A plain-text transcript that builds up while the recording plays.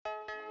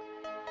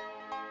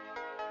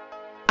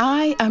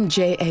I am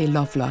J.A.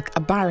 Lovelock, a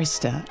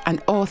barrister, an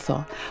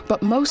author,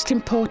 but most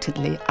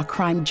importantly, a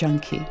crime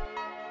junkie.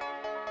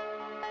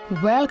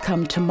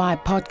 Welcome to my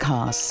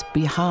podcast,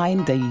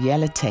 Behind the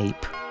Yellow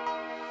Tape.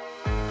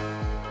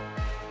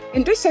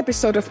 In this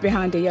episode of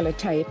Behind the Yellow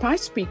Tape, I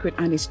speak with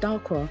Anis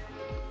Darkour,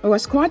 who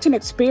has quite an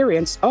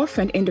experience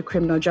often in the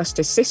criminal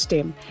justice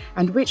system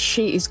and which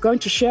she is going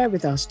to share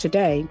with us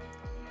today.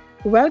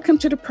 Welcome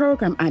to the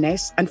program,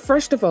 Anis. And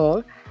first of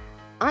all,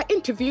 I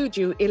interviewed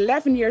you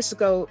 11 years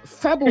ago,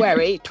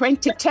 February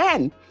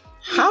 2010.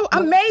 How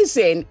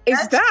amazing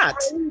is that?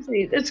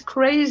 Crazy. It's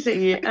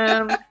crazy.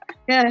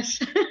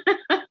 Yes,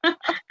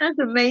 that's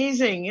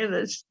amazing.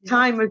 This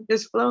time has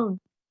just flown.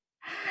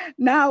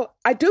 Now,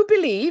 I do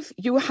believe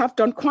you have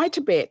done quite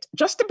a bit,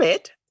 just a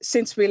bit,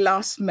 since we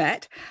last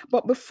met.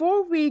 But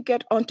before we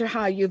get on to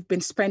how you've been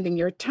spending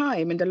your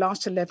time in the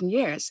last 11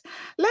 years,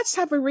 let's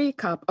have a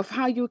recap of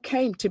how you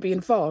came to be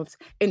involved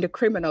in the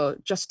criminal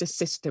justice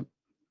system.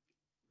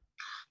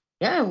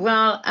 Yeah,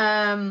 well,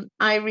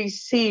 I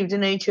received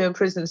an 8-year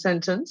prison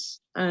sentence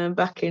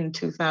back in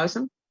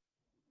 2000.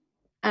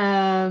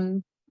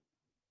 I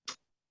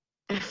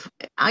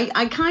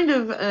kind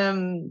of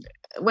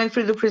went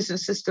through the prison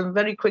system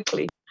very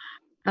quickly,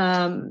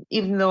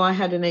 even though I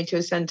had an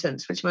 8-year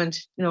sentence, which meant,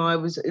 I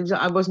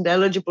wasn't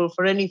eligible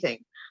for anything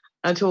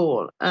at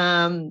all.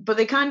 But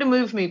they kind of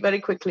moved me very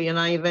quickly, and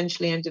I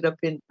eventually ended up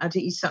at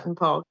East Sutton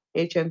Park,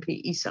 HMP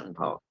East Sutton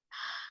Park,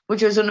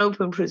 which was an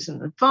open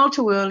prison, far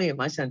too early in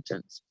my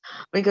sentence,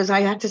 because I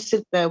had to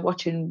sit there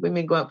watching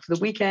women go out for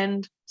the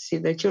weekend, see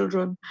their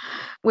children.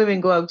 Women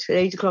go out at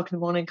 8 o'clock in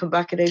the morning, come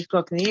back at 8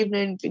 o'clock in the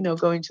evening,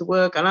 going to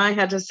work. And I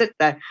had to sit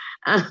there.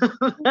 I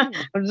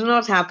was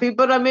not happy,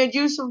 but I made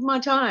use of my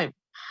time.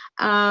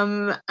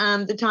 And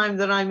the time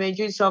that I made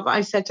use of,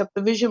 I set up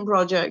the Vision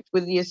Project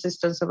with the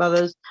assistance of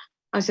others.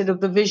 I set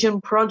up the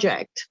Vision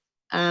Project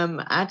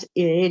at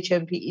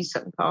HMP East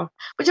Sutton Park,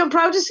 which I'm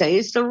proud to say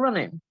is still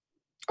running.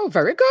 Oh,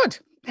 very good.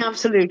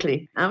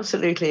 Absolutely. I'm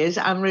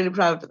really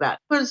proud of that.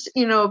 Because,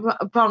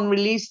 upon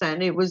release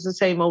then, it was the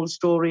same old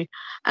story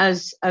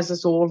as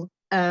us all,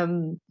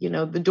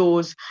 the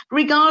doors,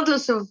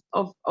 regardless of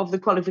the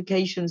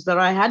qualifications that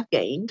I had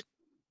gained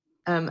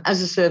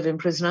as a serving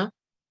prisoner.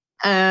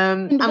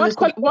 And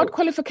what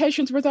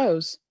qualifications were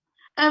those?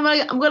 When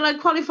I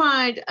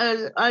qualified,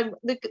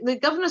 the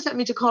governor sent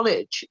me to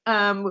college,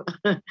 and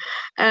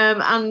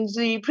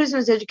the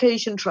Prisoners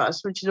Education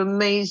Trust, which is an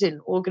amazing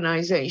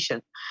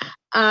organisation.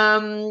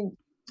 I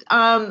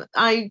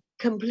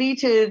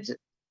completed,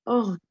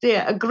 a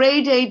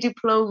grade A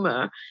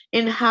diploma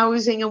in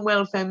housing and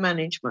welfare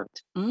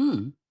management.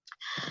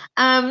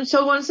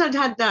 So once I'd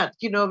had that,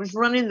 I was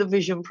running the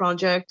Vision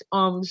Project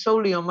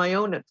solely on my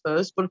own at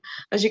first, but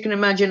as you can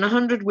imagine,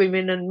 100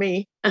 women and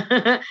me.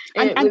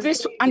 and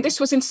this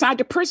was inside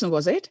the prison,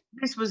 was it?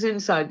 This was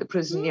inside the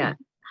prison, yeah.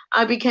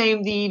 I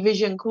became the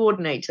Vision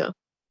coordinator,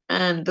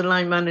 and the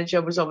line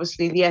manager was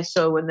obviously the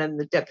SO and then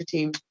the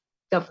deputy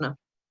governor.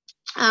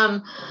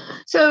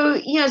 So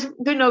yes,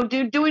 doing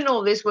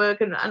all this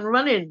work and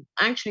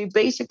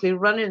basically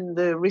running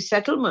the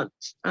resettlement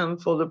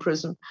for the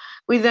prison.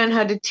 We then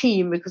had a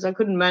team, because I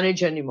couldn't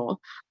manage anymore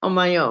on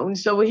my own.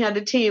 So we had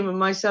a team, and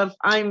myself,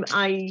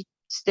 I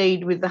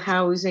stayed with the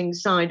housing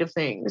side of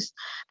things,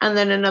 and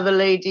then another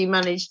lady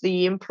managed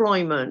the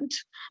employment,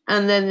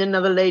 and then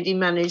another lady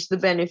managed the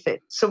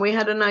benefits. So we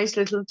had a nice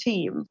little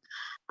team.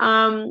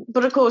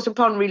 But of course,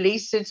 upon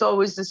release, it's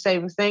always the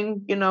same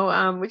thing,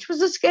 which was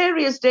the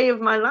scariest day of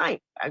my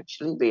life,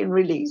 actually, being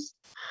released.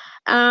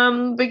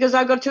 Because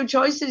I got two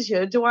choices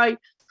here. Do I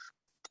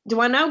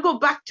now go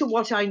back to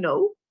what I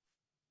know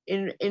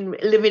in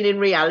living in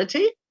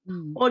reality?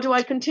 Or do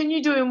I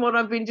continue doing what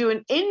I've been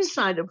doing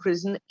inside a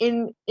prison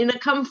in a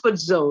comfort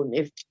zone,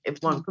 if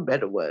one for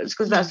better words,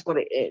 because that's what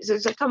it is.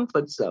 It's a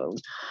comfort zone.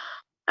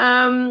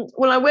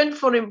 Well, I went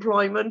for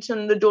employment,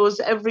 and the doors,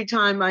 every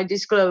time I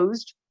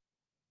disclosed,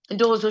 the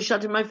doors were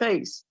shut in my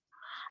face.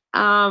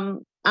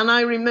 And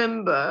I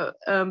remember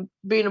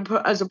being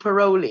as a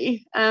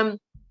parolee,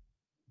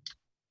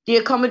 the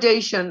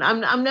accommodation,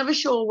 I'm never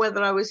sure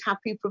whether I was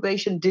happy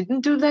probation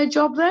didn't do their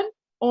job then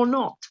or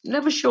not.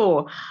 Never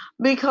sure.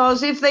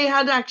 Because if they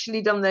had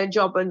actually done their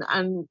job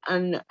and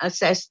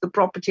assessed the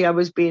property I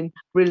was being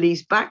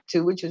released back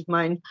to, which was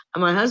mine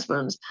and my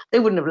husband's, they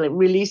wouldn't have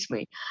released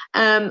me.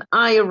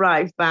 I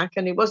arrived back,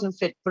 and it wasn't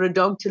fit for a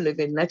dog to live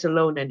in, let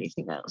alone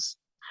anything else.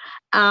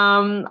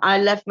 I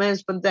left my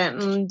husband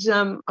then, and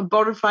I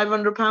borrowed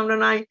 £500,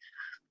 and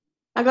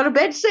I got a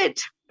bed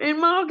sit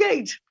in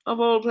Margate, of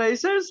all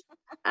places.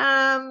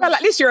 Well,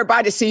 at least you're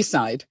by the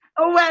seaside.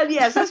 Oh, well,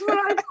 yes, that's what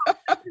I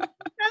thought.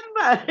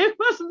 Remember, it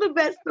wasn't the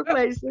best of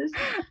places.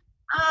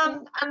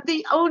 And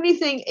the only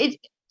thing,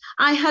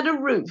 I had a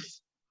roof.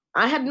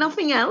 I had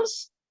nothing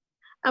else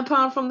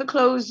apart from the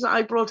clothes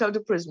I brought out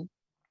of prison.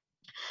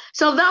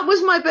 So that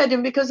was my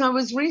bedding, because I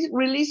was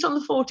released on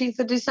the 14th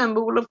of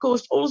December. Well, of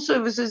course, all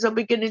services are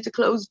beginning to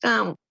close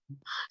down.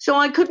 So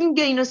I couldn't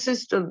gain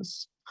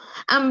assistance.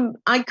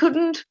 I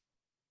couldn't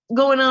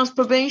go and ask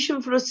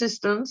probation for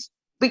assistance.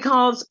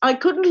 because I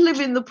couldn't live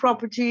in the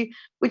property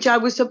which I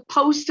was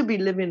supposed to be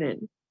living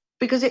in,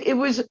 because it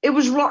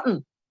was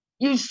rotten.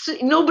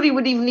 Nobody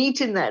would even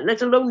eat in there,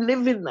 let alone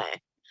live in there.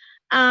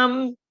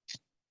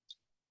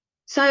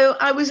 So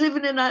I was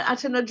living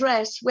at an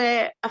address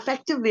where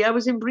effectively I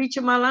was in breach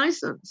of my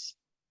license.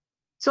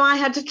 So I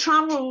had to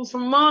travel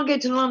from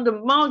Margate to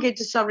London, Margate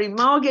to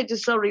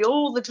Surrey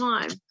all the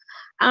time,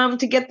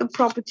 to get the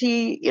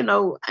property, in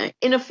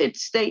a fit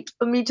state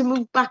for me to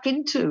move back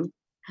into.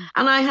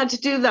 And I had to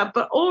do that.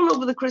 But all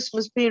over the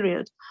Christmas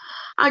period,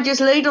 I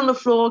just laid on the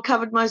floor,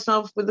 covered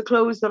myself with the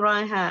clothes that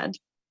I had.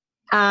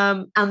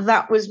 And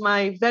that was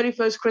my very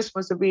first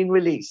Christmas of being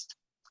released.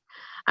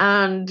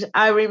 And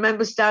I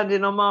remember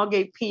standing on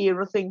Margate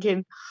Pier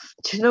thinking,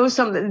 do you know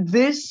something?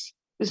 This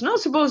is not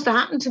supposed to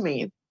happen to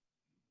me,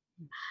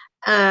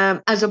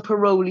 as a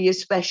parolee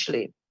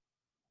especially.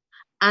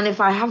 And if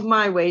I have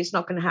my way, it's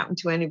not going to happen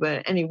to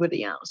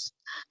anybody else.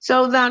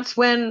 So that's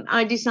when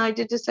I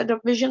decided to set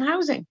up Vision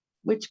Housing,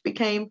 which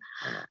became,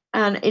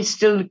 and it's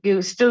still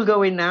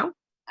going now.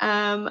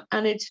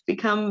 And it's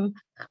become,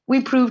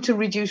 we proved to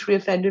reduce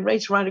reoffending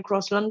rates right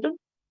across London.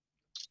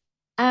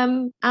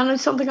 And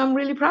it's something I'm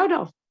really proud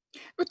of.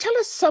 Well, tell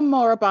us some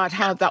more about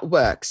how that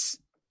works.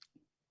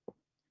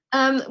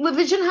 Well,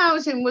 Vision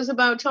Housing was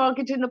about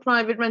targeting the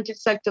private rented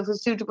sector for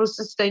suitable,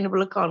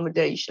 sustainable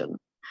accommodation.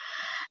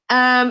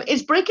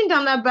 It's breaking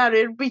down that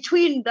barrier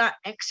between that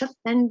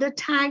ex-offender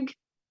tag.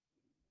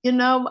 You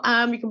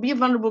can be a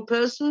vulnerable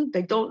person.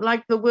 They don't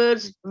like the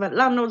words.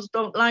 Landlords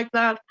don't like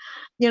that.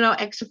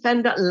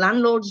 Ex-offender,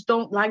 landlords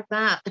don't like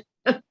that.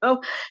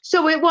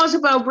 So it was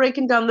about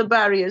breaking down the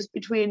barriers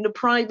between the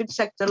private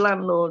sector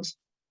landlords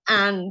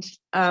and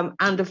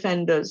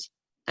offenders,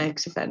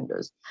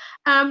 ex-offenders.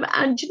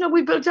 And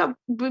we built up,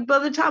 by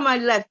the time I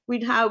left,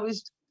 we'd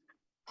housed,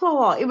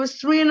 it was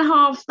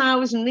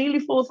 3,500, nearly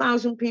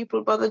 4,000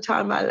 people by the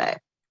time I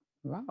left.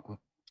 Wow.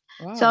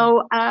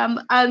 So,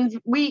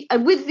 and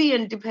with the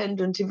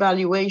independent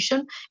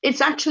evaluation, it's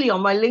actually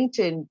on my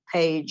LinkedIn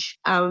page,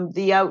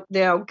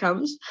 the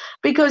outcomes,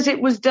 because it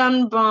was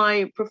done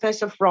by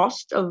Professor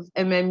Frost of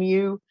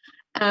MMU,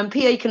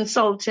 PA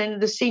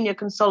consultant, the senior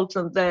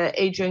consultant there,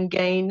 Adrian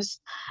Gaines.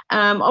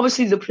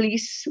 Obviously, the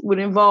police were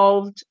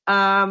involved,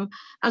 and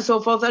so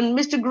forth. And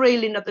Mr.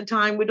 Grayling at the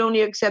time would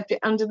only accept it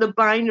under the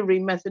binary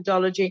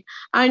methodology.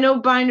 I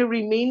know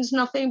binary means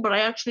nothing, but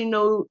I actually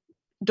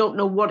don't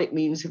know what it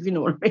means, if you know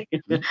what I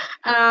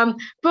mean.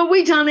 But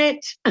we done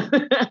it.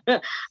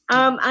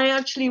 I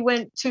actually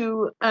went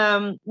to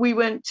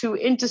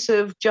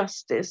Interserve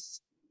Justice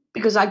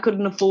because I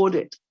couldn't afford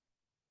it.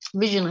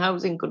 Vision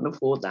Housing couldn't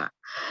afford that.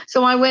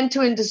 So I went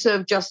to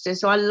Interserve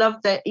Justice. So I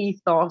loved their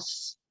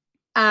ethos.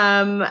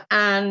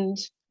 And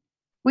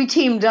we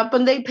teamed up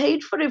and they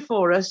paid for it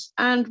for us.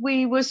 And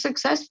we were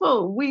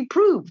successful. We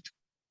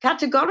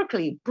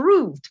categorically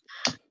proved,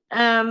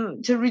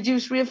 to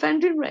reduce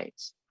reoffending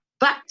rates.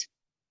 But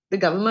the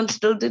government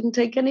still didn't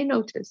take any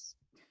notice.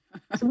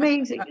 It's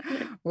amazing,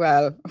 isn't it?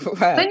 Well.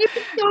 When you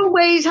show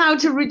ways how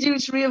to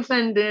reduce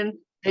reoffending,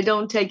 they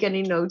don't take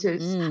any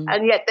notice.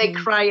 And yet they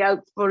cry out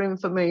for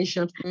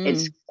information.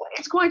 It's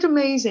quite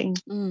amazing.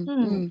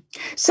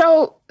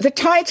 So the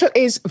title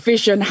is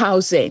Vision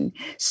Housing.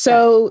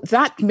 So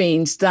that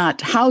means that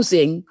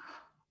housing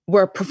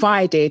were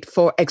provided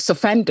for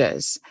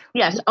ex-offenders.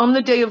 Yes, on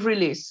the day of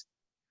release.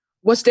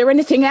 Was there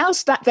anything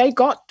else that they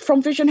got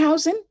from Vision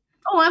Housing?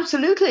 Oh,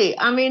 absolutely.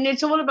 I mean,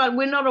 it's all about,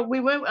 we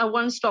weren't a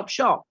one-stop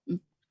shop.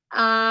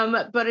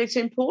 But it's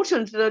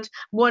important that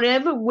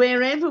wherever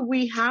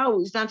we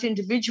house that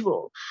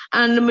individual,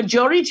 and the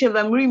majority of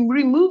them, we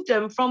remove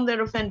them from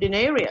their offending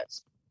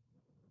areas.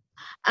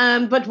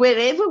 But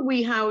wherever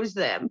we house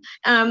them,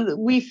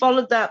 we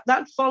followed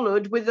that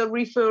followed with a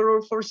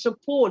referral for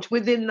support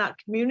within that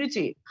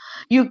community.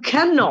 You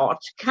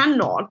cannot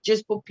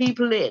just put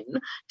people in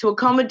to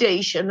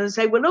accommodation and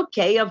say, well,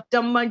 okay, I've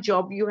done my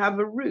job, you have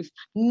a roof.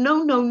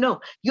 No.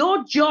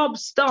 Your job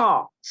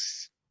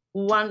starts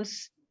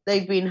once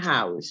they've been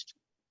housed.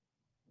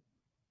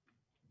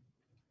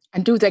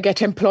 And do they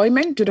get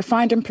employment? Do they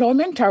find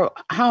employment? Or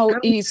how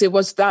easy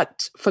was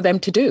that for them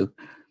to do?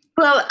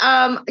 Well,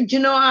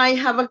 I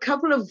have a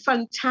couple of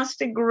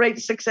fantastic,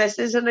 great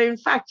successes. And in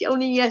fact,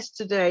 only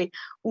yesterday,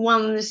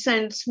 one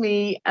sent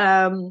me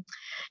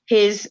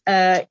he's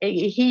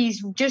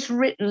just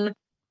written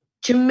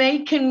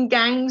Jamaican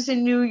Gangs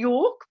in New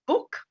York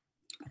book,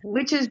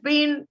 which has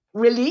been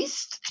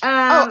released.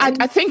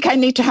 I think I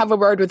need to have a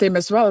word with him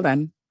as well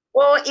then.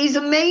 Well, he's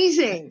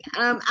amazing,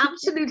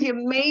 absolutely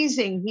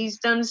amazing. He's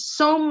done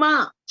so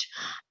much.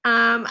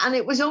 And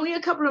it was only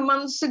a couple of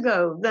months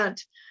ago that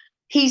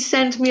he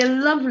sent me a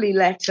lovely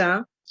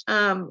letter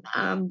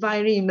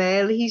via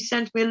email. He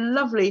sent me a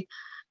lovely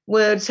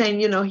word saying,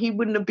 he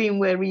wouldn't have been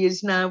where he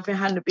is now if it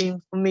hadn't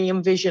been for me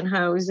and Vision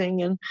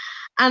Housing. And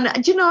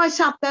I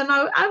sat there and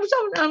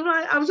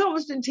I was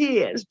almost in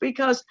tears,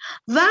 because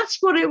that's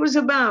what it was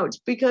about.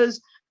 Because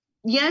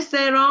yes,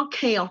 there are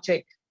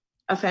chaotic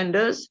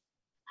offenders.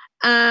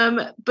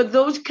 But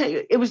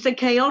it was the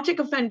chaotic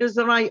offenders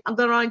that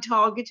I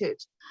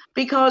targeted,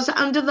 because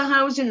under the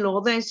housing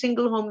law, they're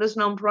single homeless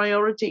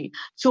non-priority.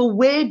 So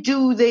where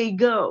do they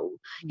go?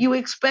 You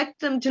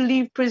expect them to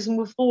leave prison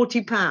with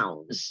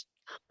 £40.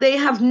 They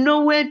have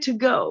nowhere to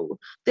go.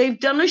 They've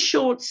done a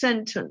short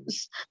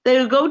sentence.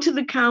 They'll go to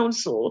the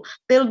council.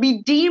 They'll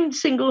be deemed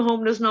single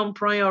homeless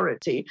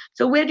non-priority.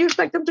 So where do you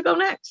expect them to go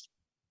next?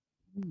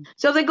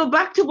 So they go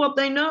back to what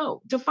they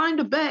know, to find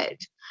a bed.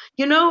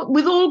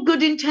 With all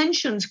good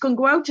intentions, can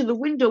go out to the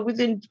window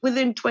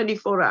within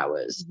 24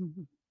 hours.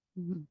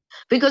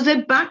 Because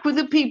they're back with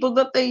the people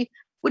that they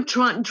were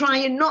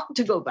trying not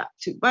to go back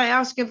to by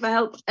asking for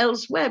help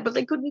elsewhere, but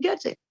they couldn't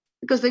get it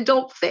because they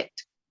don't fit.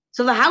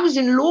 So the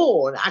housing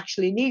law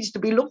actually needs to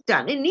be looked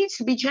at. It needs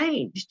to be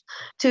changed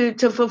to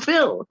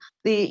fulfill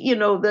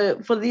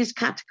for this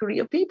category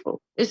of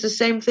people. It's the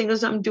same thing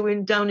as I'm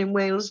doing down in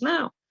Wales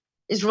now.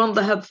 Is run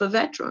the hub for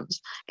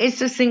veterans.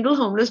 It's a single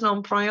homeless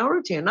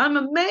non-priority. And I'm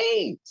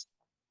amazed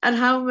at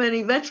how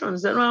many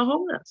veterans there are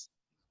homeless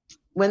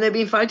when they've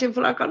been fighting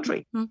for our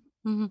country.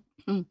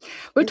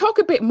 We'll talk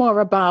a bit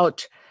more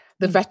about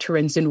the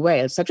veterans in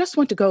Wales. I just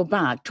want to go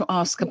back to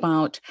ask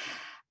about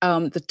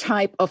the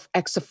type of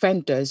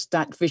ex-offenders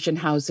that Vision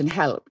Housing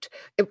helped.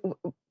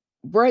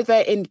 Were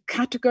there in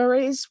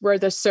categories? Were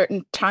there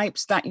certain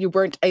types that you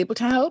weren't able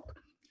to help?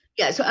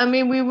 Yes, I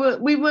mean,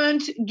 we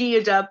weren't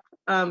geared up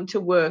to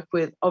work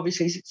with,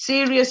 obviously,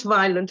 serious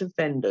violent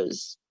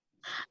offenders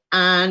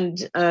and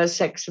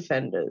sex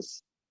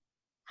offenders.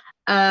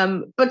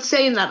 But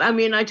saying that, I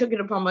mean, I took it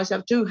upon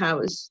myself to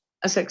house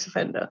a sex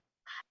offender.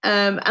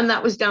 And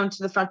that was down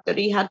to the fact that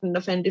he hadn't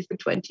offended for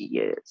 20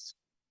 years.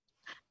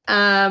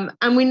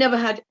 And we never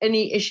had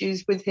any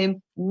issues with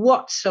him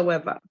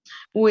whatsoever.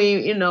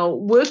 We,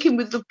 working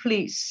with the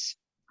police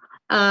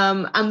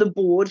and the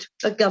board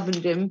that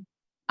governed him,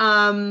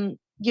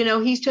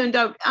 he's turned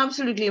out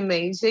absolutely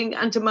amazing.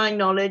 And to my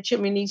knowledge, I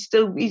mean, he's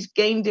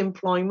gained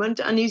employment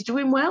and he's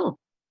doing well.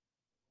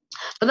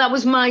 But that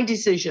was my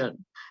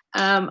decision.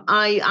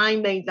 I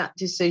made that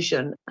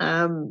decision,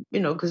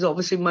 because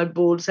obviously my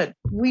board said,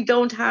 we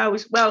don't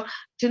house. Well,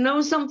 to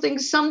know something,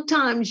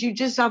 sometimes you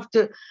just have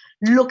to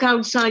look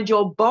outside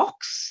your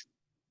box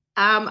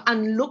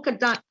and look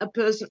at a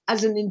person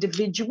as an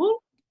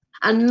individual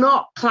and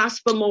not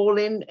clasp them all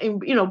in,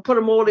 put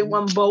them all in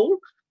one bowl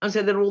and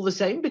say they're all the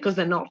same, because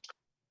they're not.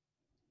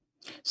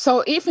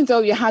 So even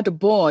though you had a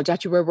board,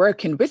 that you were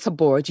working with a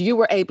board, you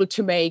were able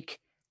to make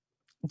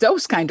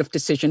those kind of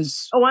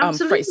decisions. Oh,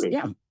 absolutely.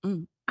 Yeah.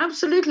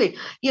 Absolutely.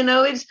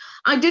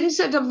 I didn't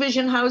set up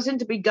Vision Housing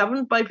to be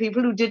governed by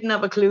people who didn't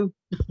have a clue.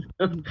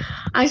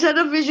 I set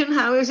up Vision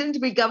Housing to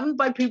be governed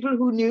by people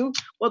who knew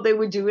what they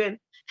were doing.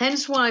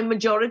 Hence why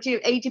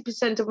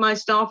 80% of my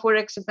staff were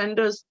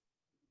ex-offenders.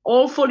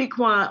 All fully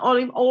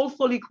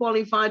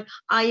qualified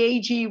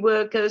IAG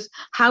workers,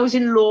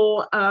 housing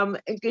law,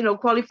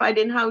 qualified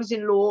in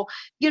housing law.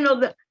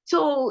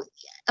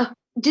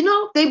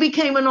 They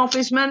became an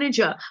office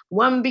manager.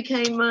 One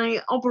became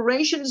my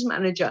operations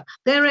manager.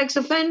 They're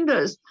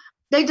ex-offenders.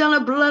 They done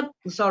a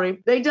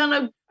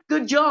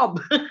good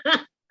job.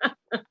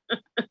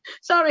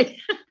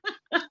 Sorry.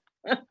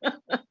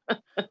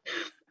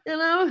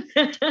 Oh,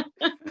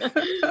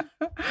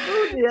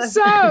 dear.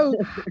 So,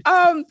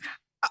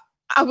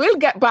 I will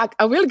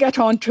get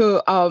on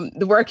to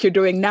the work you're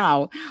doing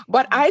now,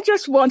 but I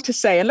just want to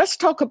say, and let's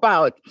talk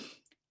about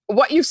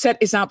what you said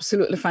is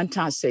absolutely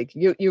fantastic.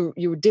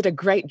 You did a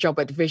great job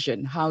at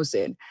Vision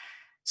Housing.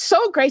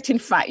 So great, in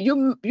fact,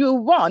 you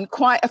won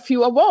quite a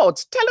few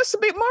awards. Tell us a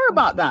bit more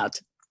about that.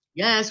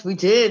 Yes, we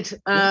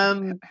did.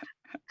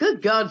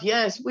 Good God,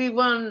 yes. We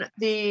won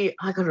I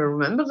got to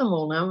remember them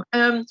all now.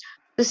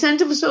 The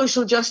Centre for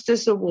Social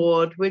Justice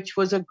Award, which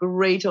was a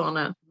great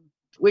honour,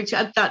 which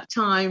at that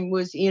time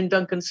was Ian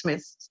Duncan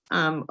Smith's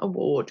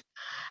award.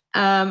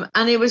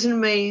 And it was an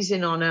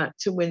amazing honour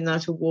to win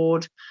that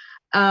award.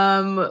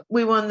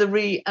 We won the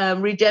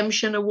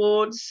Redemption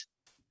Awards.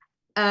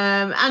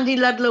 Andy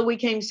Ludlow, we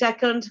came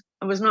second.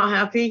 I was not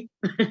happy.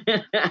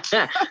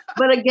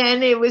 But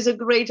again, it was a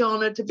great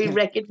honour to be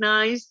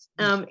recognised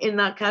in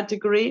that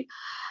category.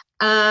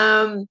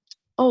 Oh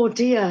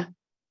dear,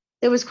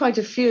 there was quite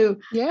a few.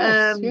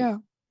 Yes, yeah.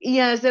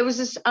 Yes, there was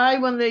this. I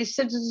won the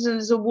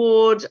Citizens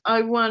Award.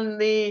 I won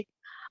the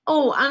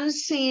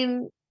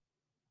Unseen.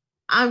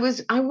 I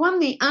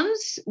won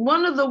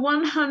one of the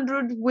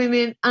 100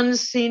 Women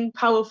Unseen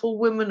Powerful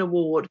Women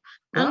Award.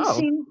 Wow.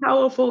 Unseen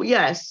Powerful.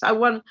 Yes, I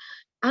won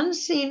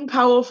Unseen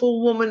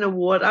Powerful Woman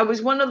Award. I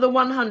was one of the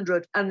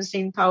 100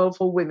 Unseen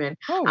Powerful Women,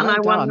 and well I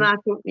won done. that.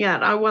 Yeah,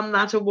 I won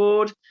that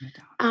award.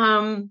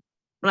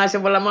 And I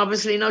said, well, I'm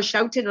obviously not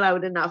shouting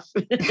loud enough.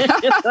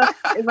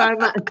 If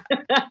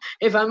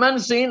I'm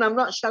unseen, I'm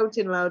not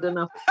shouting loud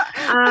enough.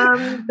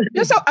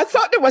 So I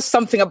thought there was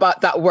something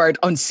about that word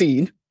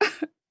unseen.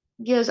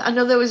 Yes, I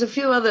know there was a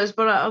few others,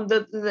 but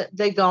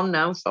they're gone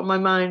now from my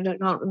mind. I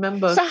can't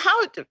remember. So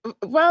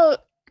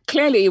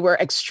clearly you were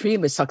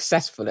extremely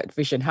successful at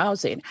Vision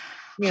Housing.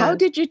 Yeah. How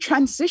did you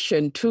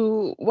transition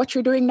to what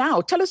you're doing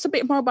now? Tell us a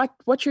bit more about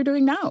what you're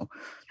doing now.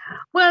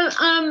 Well,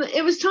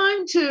 it was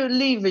time to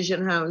leave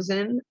Vision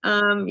Housing.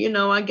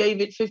 I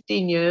gave it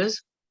 15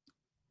 years.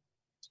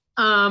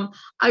 I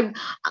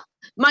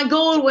My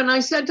goal when I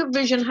set up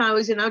Vision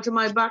Housing out of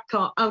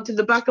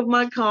the back of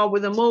my car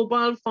with a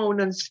mobile phone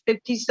and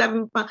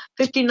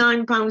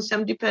 59 pounds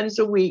 70 pence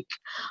a week,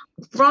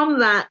 from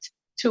that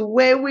to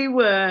where we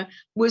were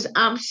was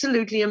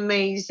absolutely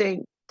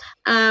amazing.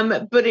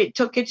 But it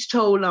took its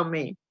toll on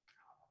me.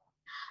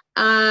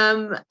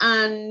 It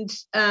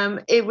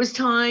was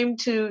time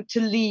to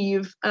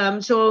leave.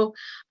 So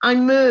I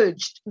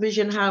merged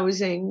Vision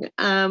Housing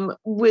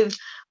with.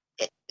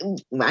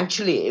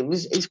 Actually,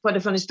 it's quite a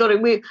funny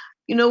story.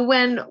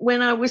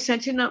 When I was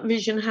setting up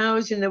Vision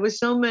Housing, there were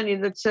so many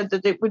that said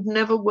that it would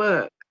never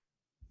work.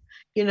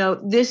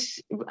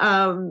 This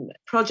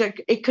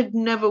project, it could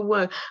never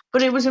work.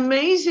 But it was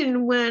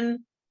amazing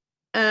when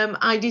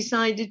I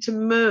decided to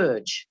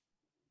merge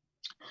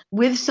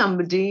with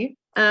somebody.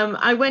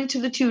 I went to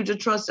the Tudor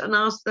Trust and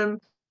asked them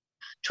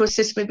to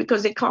assist me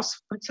because it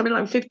cost something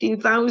like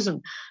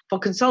 15,000 for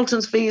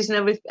consultants' fees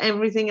and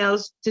everything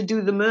else to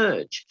do the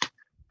merge.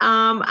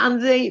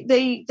 And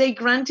they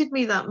granted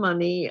me that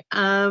money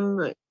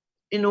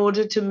in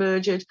order to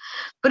merge it.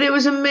 But it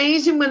was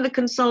amazing when the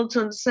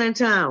consultants sent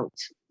out,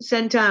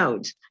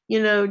 to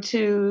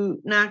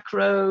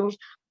NACRO,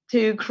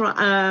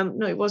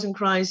 no, it wasn't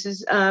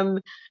Crisis,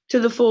 to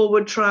the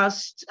Forward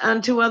Trust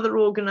and to other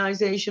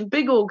organizations,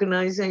 big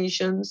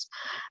organizations.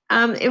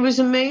 It was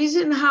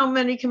amazing how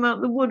many came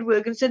out the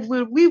woodwork and said,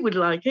 well, we would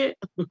like it.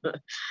 And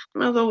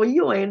I thought, well,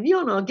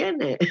 you're not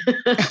getting it.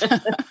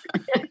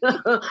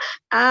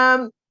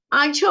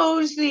 I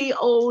chose the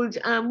old,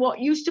 what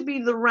used to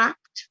be the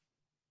RAPT.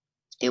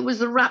 It was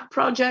the RAPT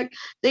project.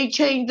 They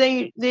changed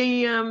their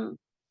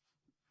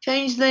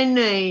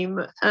name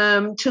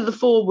to the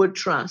Forward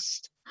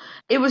Trust.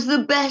 It was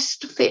the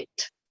best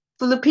fit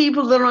for the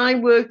people that I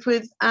worked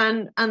with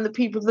and the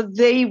people that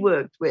they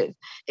worked with.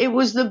 It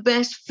was the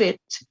best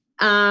fit.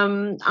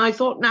 I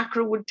thought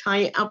NACRA would tie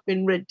it up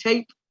in red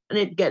tape and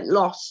it'd get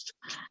lost.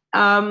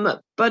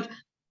 But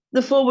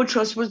the Forward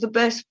Trust was the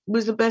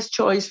best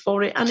choice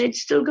for it, and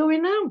it's still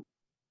going now.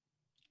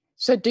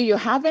 So do you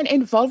have an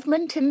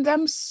involvement in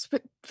them,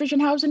 Vision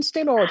Housing,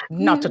 still, or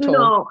not at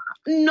all?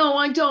 No,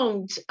 I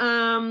don't.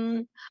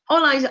 All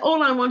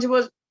I wanted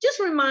was just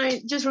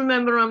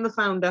remember I'm the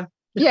founder.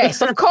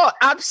 Yes, of course,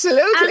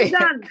 absolutely.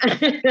 I'm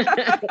done. And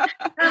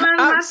I'm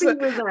happy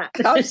with that.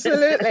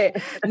 Absolutely.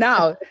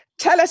 Now,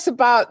 tell us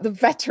about the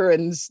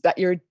veterans that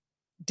you're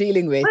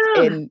dealing with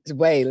in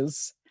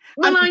Wales.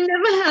 Well, I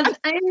never had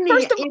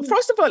any.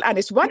 First of all,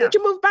 Anis, why did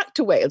you move back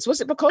to Wales? Was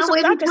it because of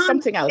that or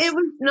something else?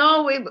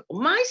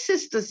 My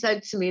sister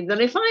said to me that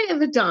if I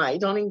ever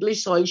died on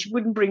English soil, she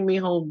wouldn't bring me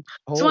home.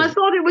 Oh. So I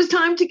thought it was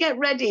time to get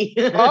ready.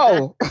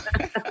 Oh.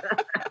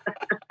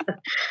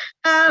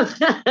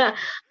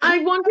 I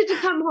wanted to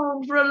come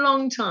home for a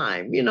long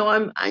time.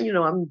 I'm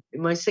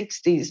in my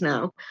 60s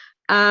now.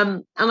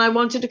 And I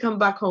wanted to come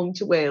back home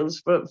to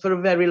Wales for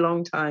a very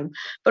long time.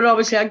 But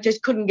obviously I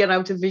just couldn't get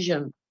out of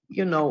Vision.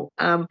 But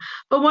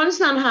once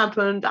that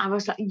happened, I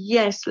was like,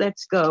 yes,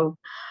 let's go.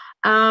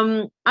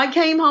 I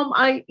came home,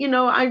 I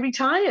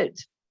retired.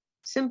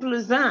 Simple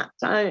as that.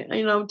 I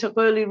took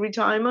early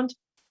retirement.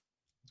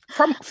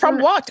 From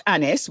what,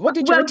 Anis? What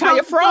did you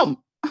retire from?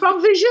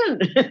 From Vision.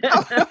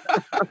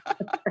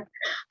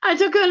 I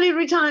took early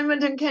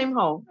retirement and came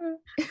home.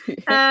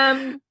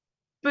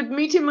 But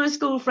meeting my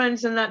school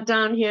friends and that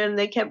down here, and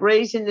they kept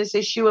raising this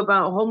issue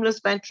about homeless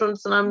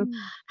veterans. And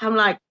I'm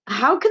like,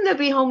 how can there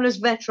be homeless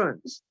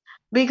veterans?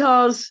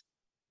 Because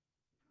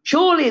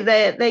surely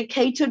they're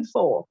catered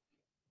for.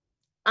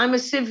 I'm a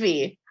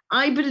civvy.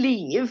 I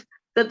believe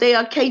that they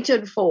are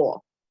catered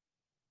for.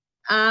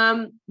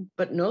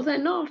 But no, they're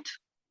not.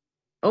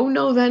 Oh,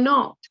 no, they're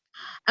not.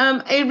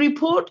 A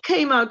report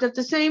came out at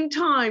the same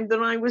time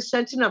that I was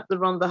setting up the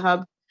Rhondda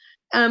Hub.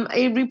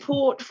 A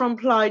report from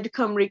Plaid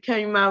Cymru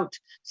came out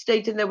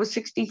stating there were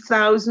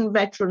 60,000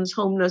 veterans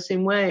homeless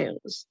in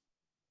Wales.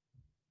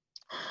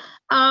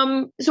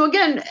 So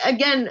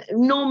again,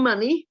 no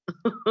money.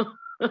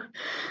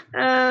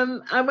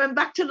 I went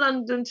back to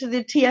London to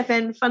the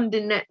TFN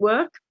funding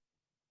network.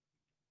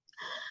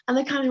 And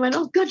they kind of went,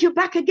 oh, God, you're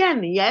back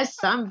again. Yes,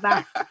 I'm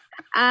back.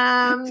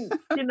 Again,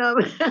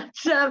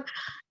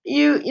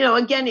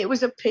 it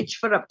was a pitch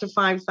for up to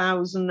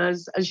 5,000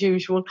 as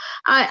usual.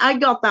 I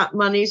got that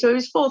money. So it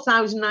was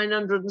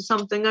 4,900 and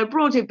something. I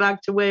brought it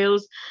back to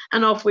Wales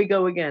and off we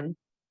go again.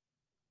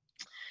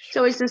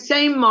 So it's the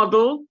same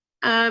model.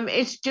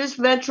 It's just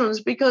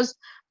veterans, because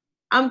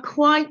I'm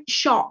quite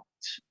shocked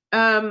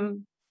at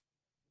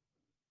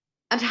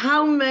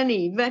how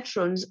many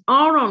veterans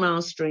are on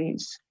our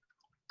streets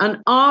and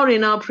are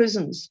in our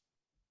prisons.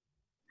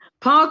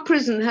 Park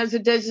Prison has a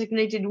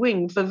designated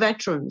wing for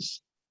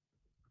veterans.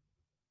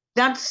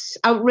 That's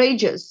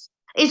outrageous.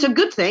 It's a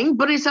good thing,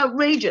 but it's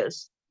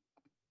outrageous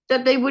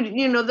that they would,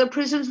 the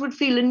prisons would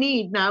feel a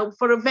need now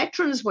for a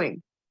veterans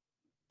wing.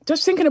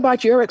 Just thinking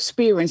about your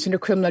experience in the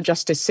criminal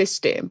justice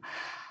system,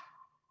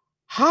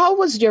 how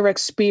was your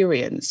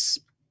experience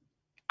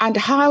and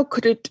how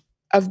could it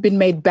have been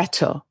made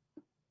better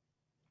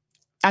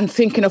and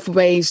thinking of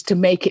ways to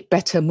make it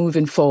better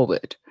moving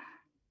forward?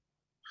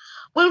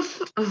 Well,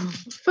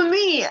 for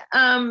me,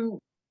 I'm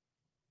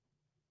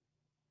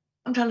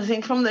trying to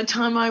think from the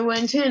time I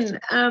went in.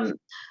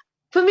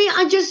 For me,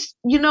 I just,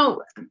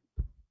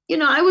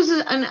 I was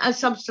a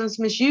substance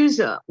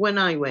misuser when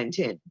I went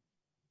in.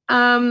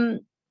 For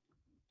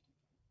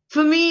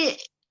me,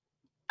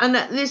 and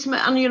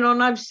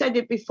I've said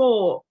it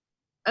before,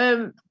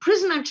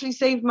 prison actually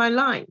saved my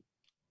life.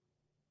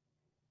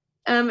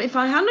 If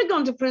I hadn't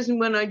gone to prison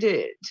when I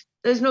did,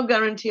 there's no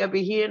guarantee I'd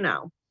be here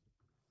now.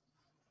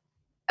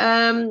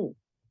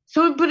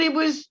 But it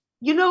was,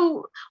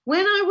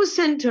 when I was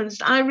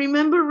sentenced, I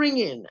remember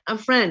ringing a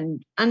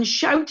friend and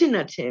shouting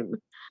at him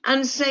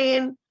and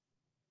saying,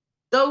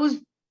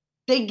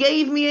 they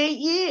gave me 8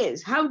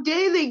 years. How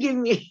dare they give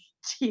me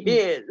 8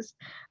 years?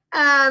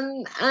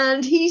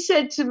 And he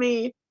said to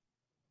me,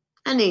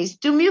 Anise,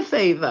 do me a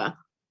favor.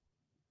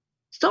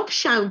 Stop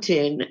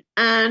shouting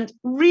and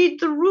read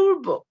the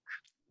rule book.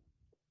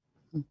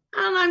 And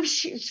I'm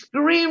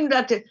screamed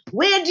at it.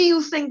 Where do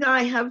you think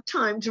I have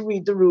time to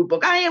read the rule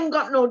book? I haven't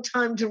got no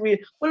time to read.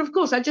 Well, of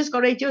course, I just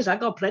got 8 years. I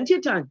got plenty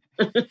of time.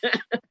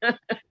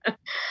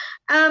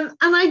 And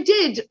I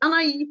did.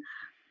 And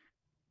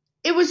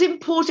it was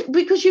important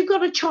because you've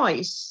got a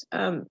choice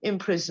in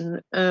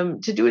prison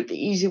to do it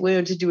the easy way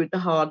or to do it the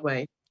hard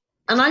way.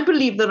 And I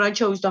believe that I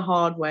chose the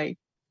hard way.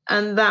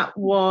 And that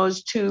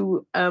was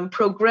to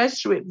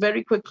progress through it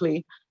very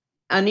quickly.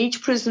 And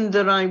each prison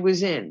that I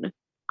was in,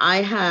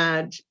 I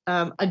had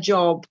a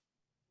job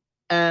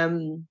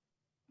working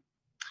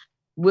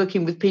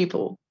with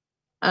people.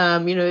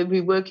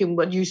 We work in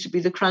what used to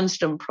be the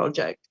Cranston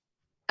Project.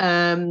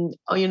 Going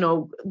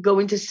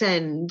to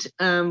Send.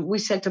 We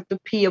set up the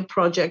peer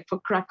project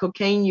for crack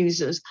cocaine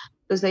users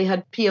because they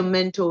had peer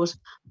mentors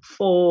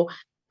for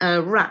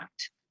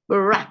RACT. But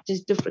RACT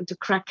is different to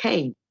crack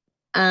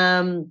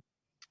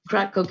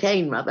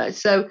cocaine rather.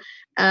 So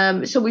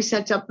we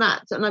set up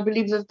that, and I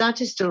believe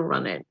that is still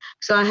running.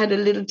 So I had a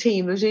little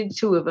team. There was only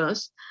 2 of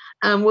us,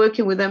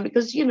 working with them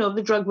because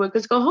the drug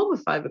workers go home at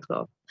 5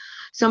 o'clock.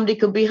 Somebody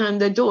could be behind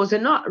their doors. They're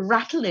not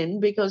rattling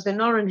because they're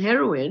not on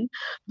heroin,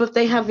 but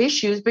they have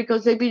issues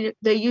because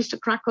they're used to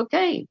crack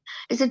cocaine.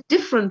 It's a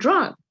different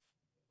drug.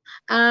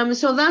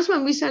 So that's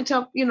when we set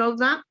up,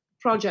 that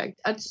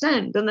project at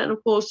Send, and then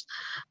of course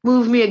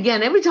move me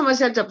again. Every time I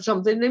set up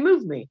something, they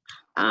move me.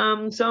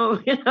 So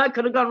I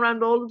could have gone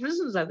around all the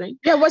prisons, I think.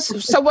 Yeah. Was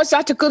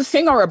that a good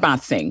thing or a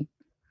bad thing?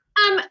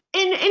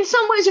 In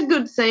some ways a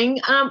good thing.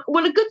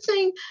 Well, a good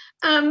thing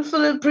for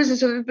the prison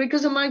service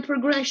because of my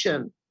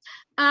progression.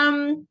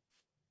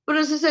 But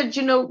as I said,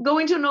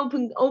 going to an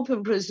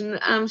open prison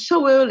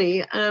so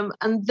early,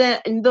 and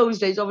there in those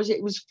days, obviously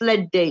it was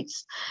fled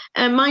dates,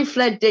 and my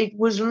fled date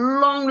was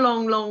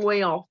long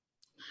way off.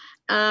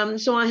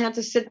 So I had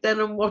to sit there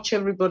and watch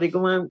everybody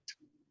go out.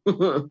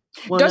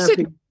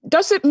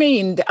 Does it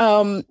mean?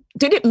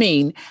 Did it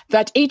mean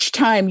that each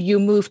time you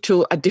moved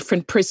to a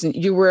different prison,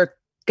 you were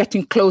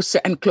getting closer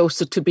and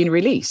closer to being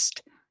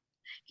released?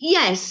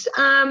 Yes.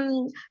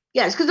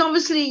 Yes, because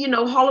obviously,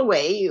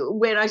 Holloway,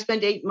 where I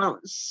spent 8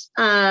 months,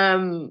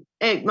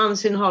 8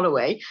 months in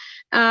Holloway,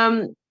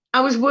 I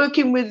was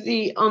working with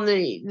on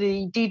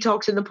the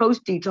detox and the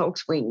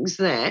post-detox wings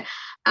there,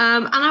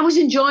 and I was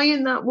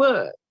enjoying that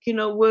work,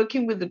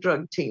 working with the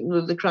drug team,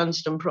 with the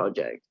Cranston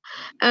Project.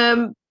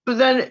 But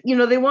then,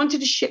 they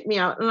wanted to ship me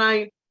out, and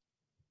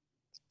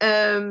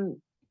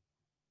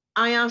I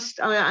asked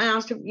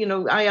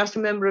a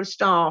member of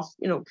staff,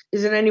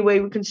 is there any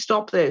way we can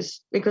stop this?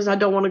 Because I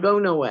don't want to go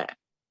nowhere.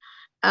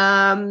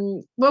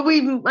 Well, we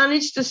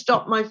managed to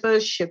stop my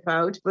first ship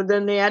out, but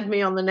then they had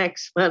me on the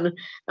next one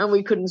and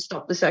we couldn't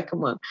stop the second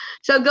one.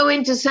 So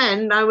going to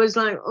Send, I was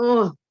like,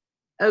 oh,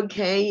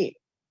 okay,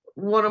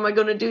 what am I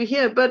going to do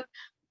here? But,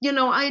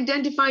 I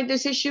identified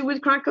this issue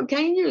with crack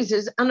cocaine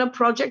users and a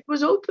project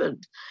was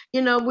opened.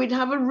 We'd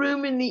have a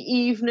room in the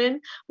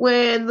evening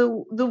where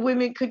the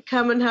women could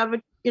come and have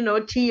a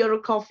tea or a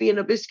coffee and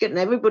a biscuit, and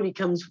everybody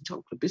comes for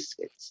chocolate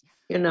biscuits.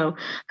 You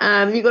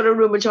got a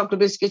room of chocolate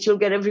biscuits, you'll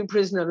get every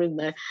prisoner in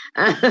there.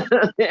 So,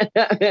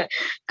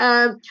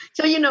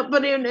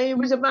 but it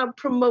was about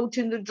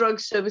promoting the drug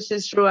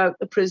services throughout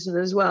the prison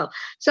as well.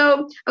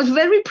 So I was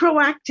very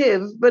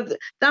proactive, but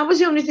that was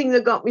the only thing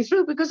that got me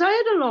through because I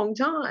had a long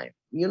time,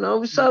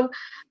 So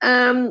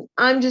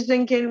I'm just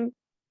thinking,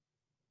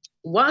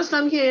 whilst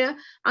I'm here,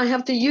 I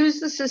have to use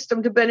the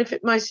system to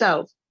benefit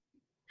myself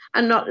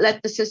and not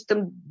let the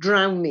system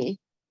drown me.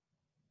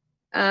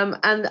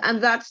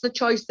 And that's the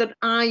choice that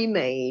I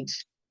made.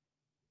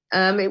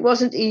 It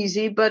wasn't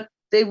easy, but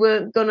they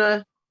weren't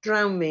gonna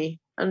drown me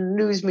and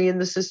lose me in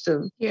the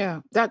system.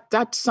 Yeah,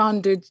 that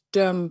sounded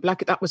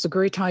like that was a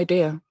great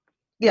idea.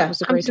 Yeah, that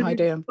was a great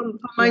idea for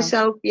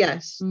myself. Yeah.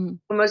 Yes,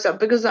 for myself,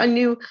 because I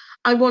knew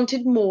I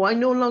wanted more. I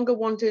no longer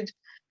wanted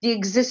the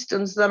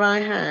existence that I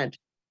had.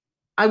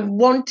 I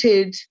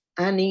wanted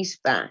Anise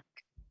back,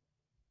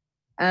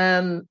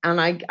 and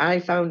I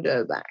found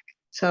her back.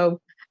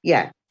 So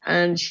yeah.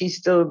 And she's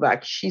still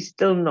back. She's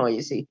still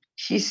noisy.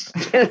 She's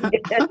still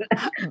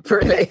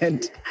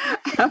brilliant.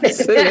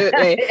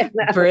 Absolutely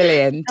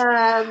brilliant.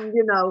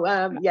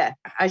 Yeah,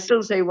 I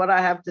still say what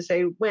I have to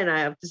say when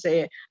I have to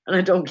say it, and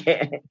I don't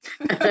care.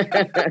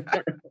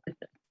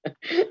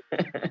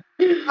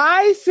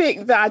 I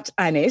think that,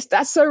 Anis,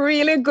 that's a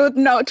really good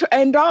note to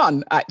end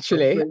on,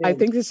 actually. Brilliant. I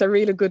think it's a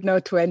really good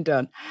note to end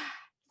on.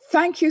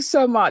 Thank you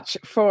so much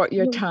for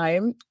your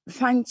time.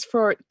 Thanks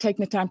for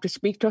taking the time to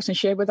speak to us and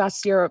share with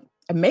us your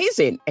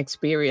amazing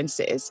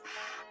experiences.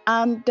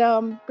 And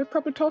we'll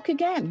probably talk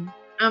again.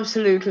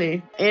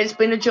 Absolutely. It's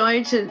been a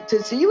joy to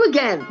see you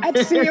again. And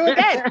see you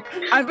again.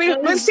 And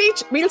we'll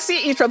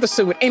see each other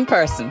soon in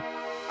person.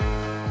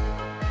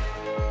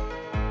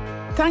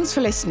 Thanks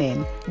for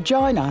listening.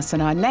 Join us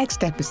on our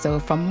next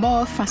episode for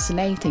more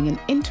fascinating and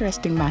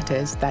interesting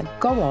matters that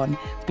go on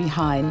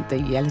behind the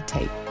yellow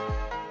tape.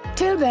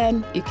 Till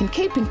then, you can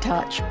keep in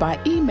touch by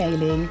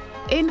emailing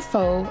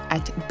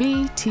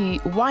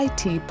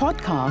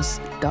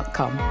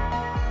info@btytpodcast.com.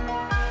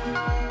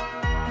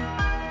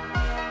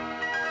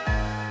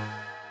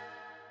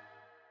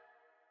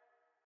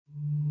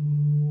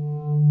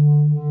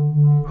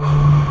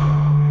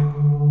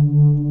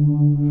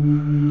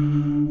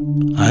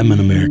 I'm an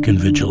American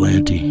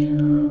vigilante.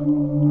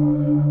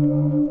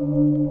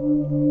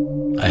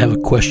 I have a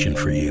question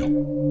for you.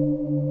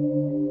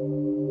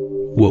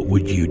 What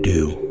would you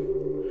do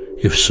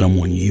if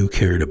someone you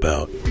cared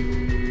about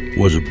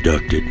was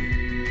abducted,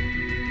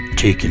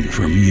 taken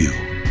from you?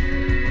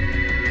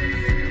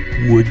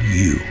 Would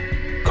you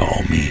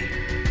call me?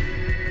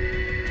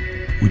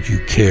 Would you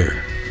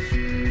care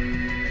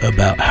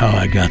about how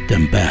I got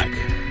them back?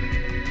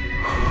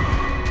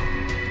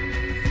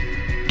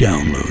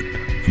 Download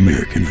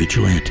American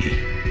Vigilante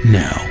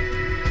now.